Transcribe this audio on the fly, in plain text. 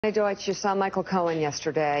Hey, Deutsch, you saw Michael Cohen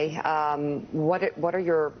yesterday. What are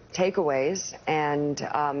your takeaways? And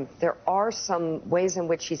there are some ways in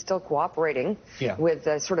which he's still cooperating with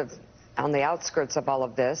sort of on the outskirts of all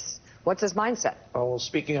of this. What's his mindset? Well,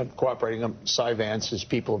 speaking of cooperating, Cy Vance's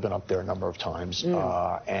people have been up there a number of times.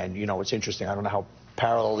 And, you know, it's interesting. I don't know how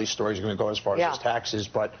parallel these stories are going to go as far as his taxes,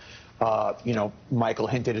 but, you know, Michael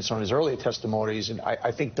hinted at some of his earlier testimonies. And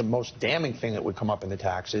I think the most damning thing that would come up in the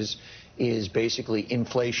taxes is basically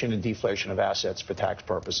inflation and deflation of assets for tax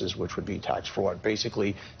purposes, which would be tax fraud.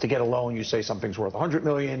 Basically, to get a loan, you say something's worth $100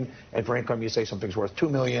 million, and for income, you say something's worth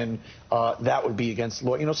 $2 million. That would be against the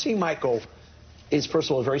law. You know, seeing Michael is,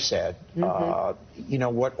 first of all, very sad. You know,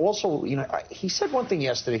 what also, you know, he said one thing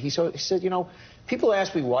yesterday. He said, you know, people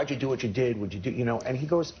ask me, why'd you do what you did? Would you do, you know, and he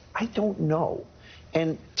goes, I don't know.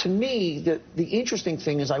 And to me, the interesting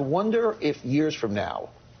thing is I wonder if years from now,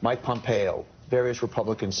 Mike Pompeo, various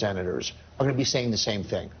Republican senators are going to be saying the same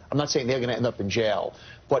thing. I'm not saying they're going to end up in jail,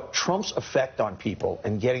 but Trump's effect on people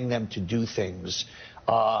and getting them to do things.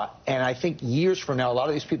 And I think years from now, a lot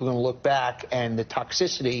of these people are going to look back, and the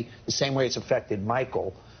toxicity, the same way it's affected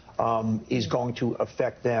Michael, is going to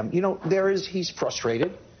affect them. You know, he's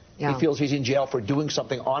frustrated. He feels he's in jail for doing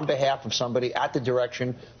something on behalf of somebody at the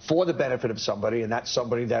direction for the benefit of somebody, and that's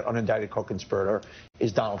somebody, that unindicted co-conspirator,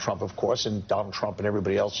 is Donald Trump, of course, and Donald Trump and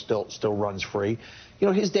everybody else still runs free. You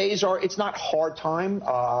know, his days are, it's not hard time,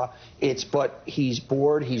 but he's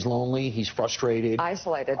bored, he's lonely, he's frustrated.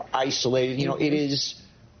 Isolated. You know, it is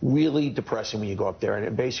really depressing when you go up there.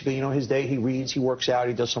 And basically, you know, his day, he reads, he works out,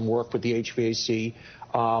 he does some work with the HVAC.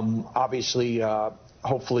 Obviously,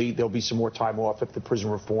 hopefully there'll be some more time off if the Prison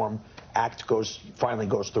Reform Act finally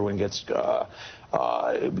goes through and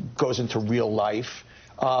goes into real life.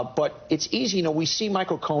 But it's easy, you know, we see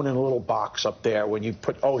Michael Cohen in a little box up there when you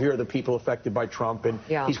put, oh, here are the people affected by Trump, and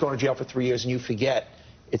he's going to jail for 3 years, and you forget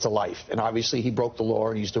it's a life. And obviously he broke the law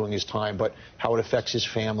and he's doing his time, but how it affects his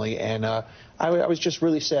family. And I was just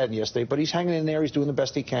really sad yesterday, but he's hanging in there. He's doing the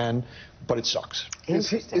best he can, but it sucks. Is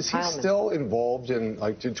he still involved in,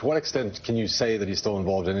 like, to what extent can you say that he's still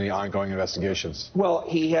involved in any ongoing investigations? Well,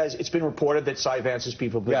 he has. It's been reported that Cy Vance's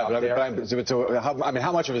people have been up there.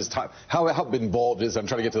 How much of his time, how involved is, I'm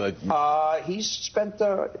trying to get to the... He's spent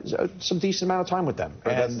some decent amount of time with them.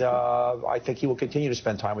 And I think he will continue to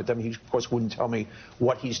spend time with them. He, of course, wouldn't tell me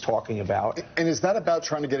what he's talking about. And is that about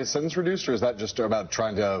trying to get his sentence reduced, or is that just about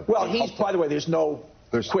trying to... Well, by the way, there's no...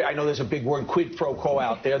 I know there's a big word, quid pro quo,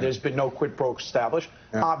 out there. There's been no quid pro established.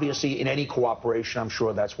 Obviously, in any cooperation, I'm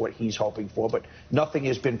sure that's what he's hoping for, but nothing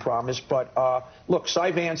has been promised. But look,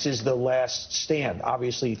 Cy Vance is the last stand.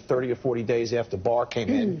 Obviously, 30 or 40 days after Barr came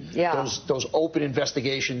in, those open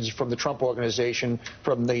investigations from the Trump organization,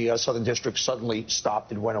 from the Southern District, suddenly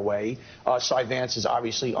stopped and went away. Cy Vance is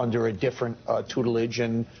obviously under a different tutelage,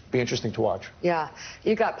 and be interesting to watch. Yeah,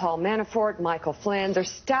 you got Paul Manafort, Michael Flynn.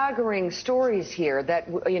 There's staggering stories here that,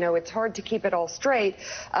 you know, it's hard to keep it all straight.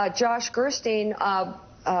 Josh Gerstein,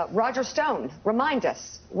 Roger Stone, remind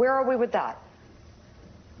us, where are we with that?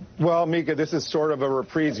 Well, Mika, this is sort of a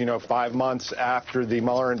reprise. You know, 5 months after the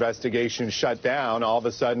Mueller investigation shut down, all of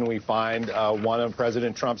a sudden we find one of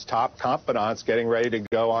President Trump's top confidants getting ready to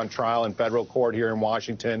go on trial in federal court here in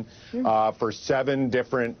Washington for 7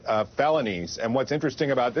 different felonies. And what's interesting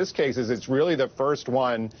about this case is it's really the first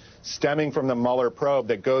one stemming from the Mueller probe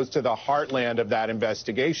that goes to the heartland of that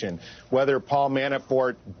investigation. Whether Paul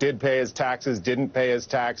Manafort did pay his taxes, didn't pay his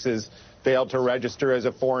taxes, failed to register as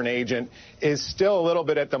a foreign agent, is still a little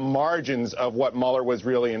bit at the margins of what Mueller was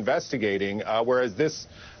really investigating, whereas this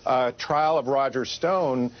trial of Roger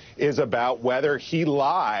Stone is about whether he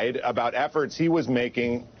lied about efforts he was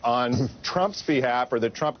making on Trump's behalf or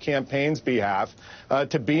the Trump campaign's behalf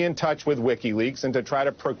to be in touch with WikiLeaks and to try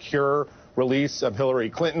to procure release of Hillary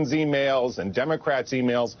Clinton's emails and Democrats'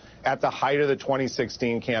 emails at the height of the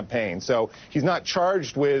 2016 campaign. So he's not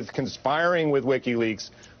charged with conspiring with WikiLeaks,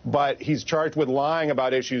 but he's charged with lying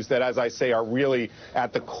about issues that, as I say, are really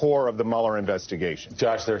at the core of the Mueller investigation.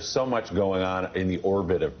 Josh, there's so much going on in the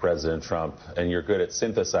orbit of President Trump, and you're good at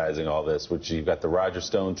synthesizing all this, which you've got the Roger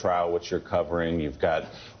Stone trial, which you're covering. You've got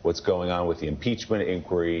what's going on with the impeachment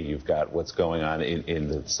inquiry. You've got what's going on in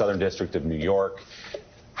the Southern District of New York.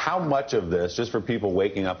 How much of this, just for people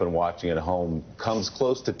waking up and watching at home, comes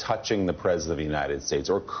close to touching the President of the United States,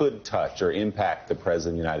 or could touch or impact the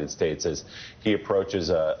President of the United States as he approaches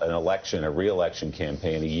an election, a re-election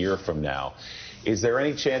campaign a year from now? Is there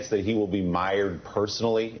any chance that he will be mired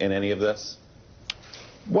personally in any of this?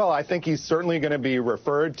 Well, I think he's certainly going to be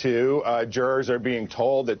referred to. Jurors are being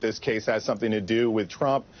told that this case has something to do with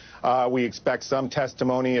Trump. We expect some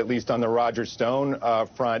testimony, at least on the Roger Stone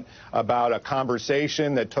front, about a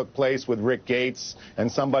conversation that took place with Rick Gates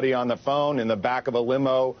and somebody on the phone in the back of a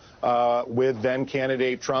limo with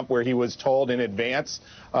then-candidate Trump, where he was told in advance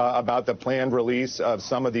about the planned release of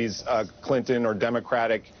some of these Clinton or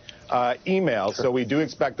Democratic emails. So we do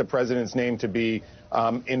expect the president's name to be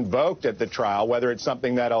invoked at the trial. Whether it's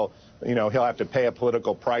something that'll, he'll have to pay a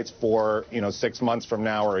political price for, 6 months from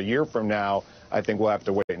now or a year from now, I think we'll have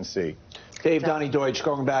to wait and see. Dave, Donnie Deutsch,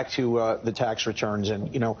 going back to the tax returns,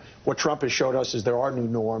 and, what Trump has showed us is there are new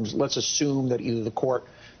norms. Let's assume that either the court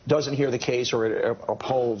doesn't hear the case or it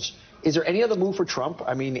upholds. Is there any other move for Trump?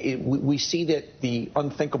 I mean, we see that the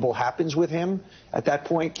unthinkable happens with him. At that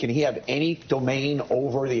point, can he have any domain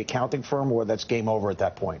over the accounting firm, or that's game over at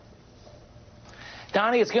that point?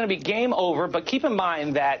 Donnie, it's going to be game over, but keep in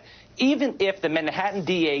mind that even if the Manhattan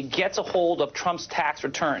DA gets a hold of Trump's tax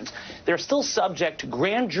returns, they're still subject to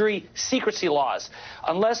grand jury secrecy laws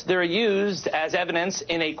unless they're used as evidence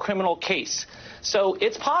in a criminal case. So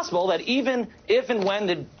it's possible that even if and when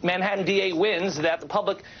the Manhattan DA wins, that the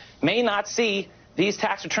public may not see these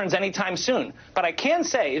tax returns anytime soon. But I can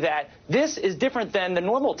say that this is different than the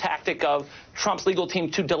normal tactic of Trump's legal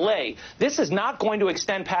team to delay. This is not going to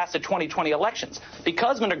extend past the 2020 elections.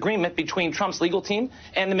 Because of an agreement between Trump's legal team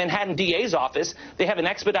and the Manhattan DA's office, they have an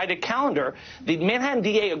expedited calendar. The Manhattan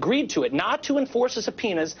DA agreed to it, not to enforce the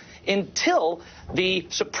subpoenas until the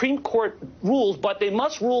Supreme Court rules, but they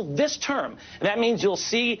must rule this term. And that means you'll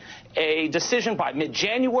see a decision by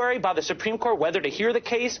mid-January by the Supreme Court whether to hear the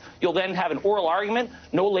case. You'll then have an oral argument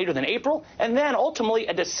no later than April, and then ultimately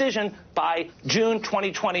a decision by June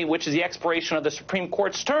 2020, which is the expiration of the Supreme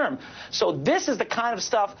Court's term. So this is the kind of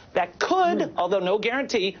stuff that could, although no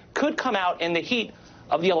guarantee, could come out in the heat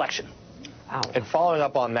of the election. Wow. And following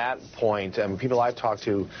up on that point, people I've talked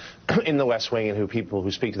to in the West Wing and people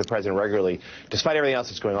who speak to the president regularly, despite everything else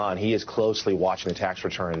that's going on, he is closely watching the tax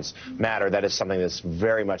returns matter. That is something that's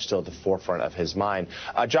very much still at the forefront of his mind.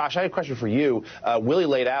 Josh, I have a question for you. Willie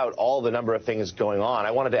laid out all the number of things going on.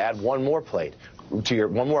 I wanted to add one more thing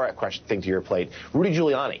to your plate. Rudy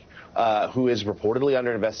Giuliani. Who is reportedly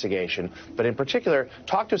under investigation, but in particular,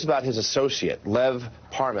 talk to us about his associate, Lev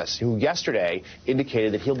Parnas, who yesterday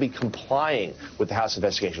indicated that he'll be complying with the House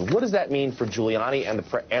investigation. What does that mean for Giuliani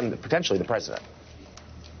and potentially the president?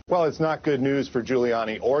 Well, it's not good news for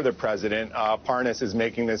Giuliani or the president. Parnas is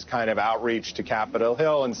making this kind of outreach to Capitol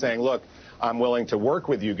Hill and saying, look, I'm willing to work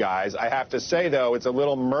with you guys. I have to say, though, it's a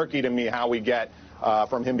little murky to me how we get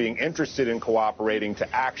from him being interested in cooperating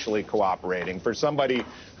to actually cooperating. For somebody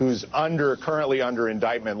who's currently under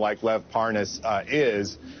indictment like Lev Parnas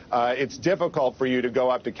is, it's difficult for you to go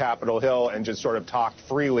up to Capitol Hill and just sort of talk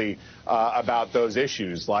freely about those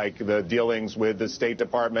issues, like the dealings with the State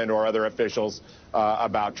Department or other officials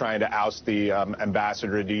about trying to oust the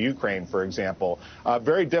ambassador to Ukraine, for example.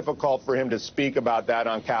 Very difficult for him to speak about that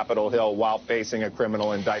on Capitol Hill while facing a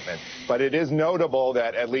criminal indictment. But it is notable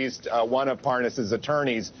that at least one of Parnas's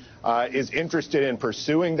attorneys is interested in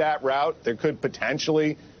pursuing that route. There could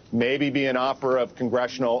potentially maybe be an offer of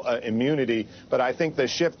congressional immunity, but I think the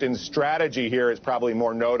shift in strategy here is probably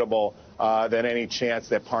more notable than any chance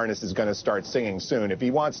that Parnas is going to start singing soon. If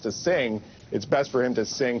he wants to sing, it's best for him to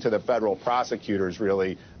sing to the federal prosecutors,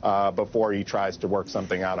 really, before he tries to work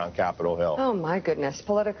something out on Capitol Hill. Oh, my goodness.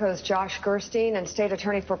 Politico's Josh Gerstein and State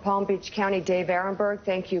Attorney for Palm Beach County, Dave Aronberg.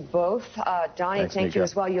 Thank you both. Donnie, thank you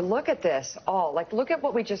as well. You look at this all, look at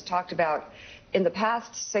what we just talked about in the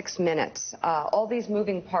past 6 minutes, all these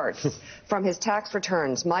moving parts from his tax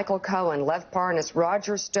returns, Michael Cohen, Lev Parnas,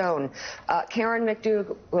 Roger Stone, Karen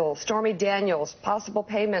McDougal, Stormy Daniels, possible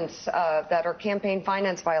payments that are campaign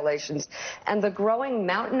finance violations, and the growing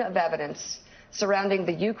mountain of evidence surrounding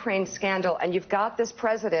the Ukraine scandal. And you've got this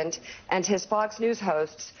president and his Fox News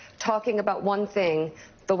hosts talking about one thing,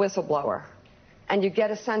 the whistleblower. And you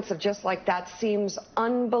get a sense of just like that seems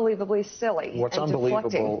unbelievably silly. What's and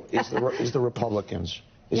unbelievable is the Republicans.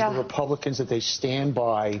 The Republicans that they stand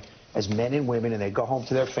by as men and women, and they go home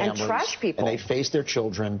to their families. And trash people. And they face their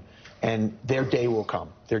children, and their day will come.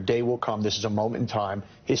 Their day will come. This is a moment in time.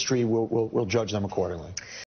 History will judge them accordingly.